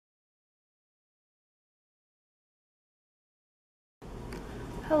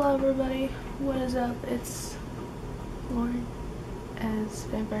Hello everybody, what is up? It's Lauren as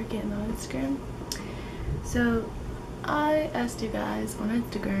Vampire Kitten on Instagram. So I asked you guys on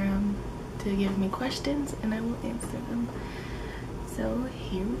Instagram to give me questions and I will answer them. So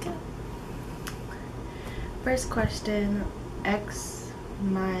here we go. First question,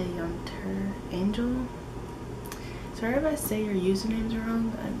 my Yunter Angel. Sorry if I say your usernames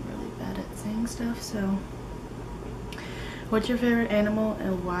wrong, I'm really bad at saying stuff, so what's your favorite animal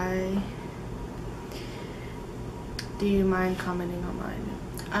and why? Do you mind commenting on mine?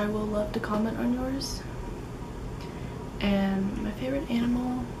 I will love to comment on yours. And my favorite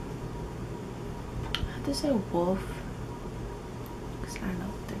animal, I have to say wolf, because I don't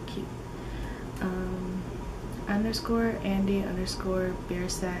know, they're cute. Underscore Andy underscore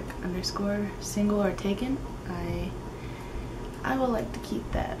beersack underscore single or taken. I would like to keep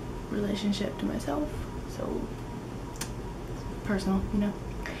that relationship to myself, so personal, you know.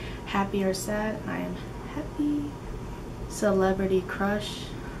 Happy or sad? I am happy. Celebrity crush?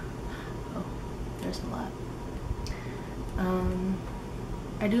 Oh, there's a lot.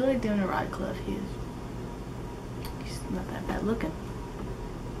 I do like Daniel Radcliffe. He's not that bad looking.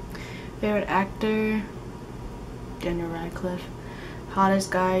 Favorite actor? Daniel Radcliffe. Hottest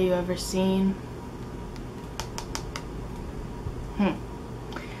guy you ever seen? The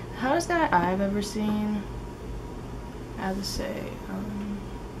hottest guy I've ever seen, I have to say,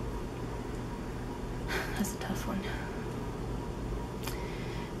 that's a tough one.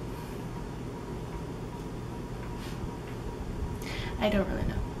 I don't really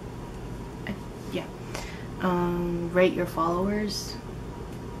know. Yeah. Rate your followers.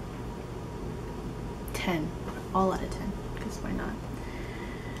 10. All out of 10. Because why not?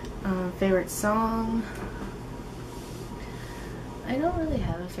 Favorite song. I don't really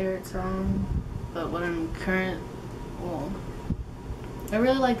have a favorite song, but what I'm I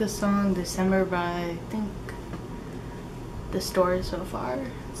really like the song December by, I think, The Story So Far.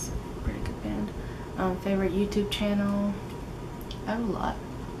 It's a pretty good band. Favorite YouTube channel, I have a lot.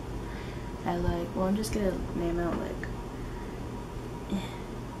 I like, well, I'm just gonna name out like, you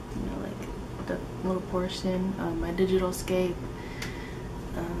know, like the little portion, my digital scape,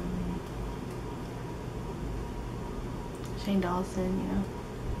 Shane Dawson, you know.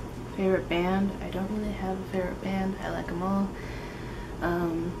 Favorite band, I don't really have a favorite band, I like them all.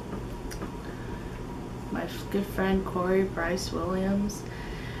 My good friend Corey Bryce Williams,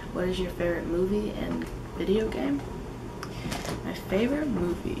 what is your favorite movie and video game? My favorite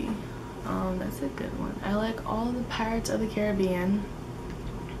movie, that's a good one. I like all the Pirates of the Caribbean.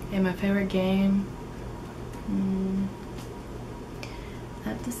 And my favorite game, I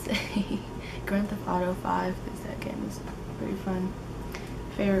have to say Grand Theft Auto 5, because that game is pretty fun.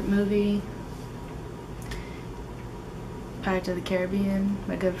 Favorite movie, Pirates of the Caribbean.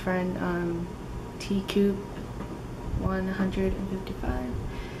 My good friend T Coop 155.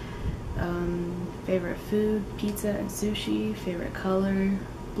 Favorite food, pizza and sushi. Favorite color,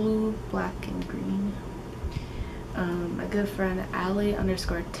 blue, black, and green. My good friend Allie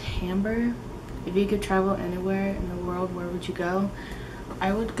underscore Tamber. If you could travel anywhere in the world, where would you go?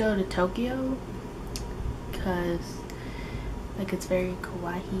 I would go to Tokyo, because like it's very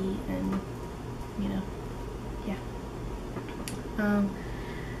kawaii and, you know, yeah. Never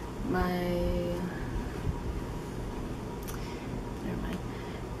mind.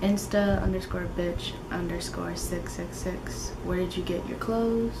 Insta underscore bitch underscore 666. Where did you get your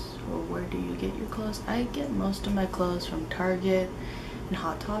clothes? Or where do you get your clothes? I get most of my clothes from Target and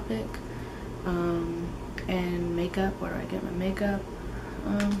Hot Topic. And makeup, where do I get my makeup?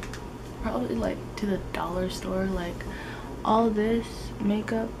 Probably like to the dollar store. Like all this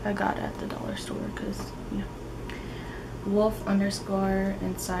makeup I got at the dollar store, because, you know. Wolf underscore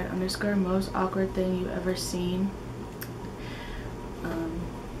inside underscore most awkward thing you ever seen. I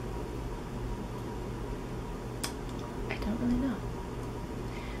don't really know.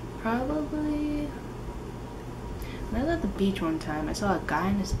 Probably when I was at the beach one time, I saw a guy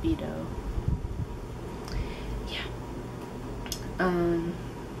in a Speedo. Yeah. And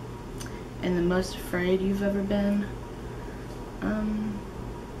the most afraid you've ever been? I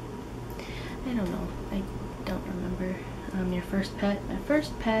don't know. I don't remember. Your first pet? My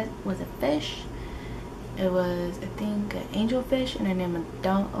first pet was a fish. It was, I think, an angelfish, and I named him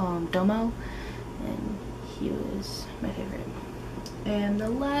Domo, and he was my favorite. And the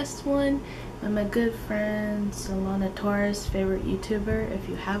last one, my good friend Solana Torres, favorite YouTuber, if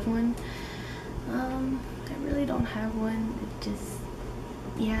you have one. I really don't have one. It just,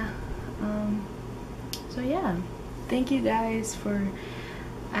 yeah. So yeah, thank you guys for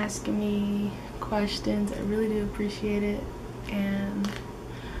asking me questions. I really do appreciate it, and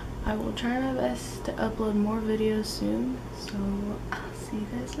I will try my best to upload more videos soon, so I'll see you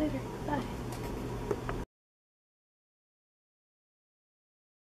guys later. Bye.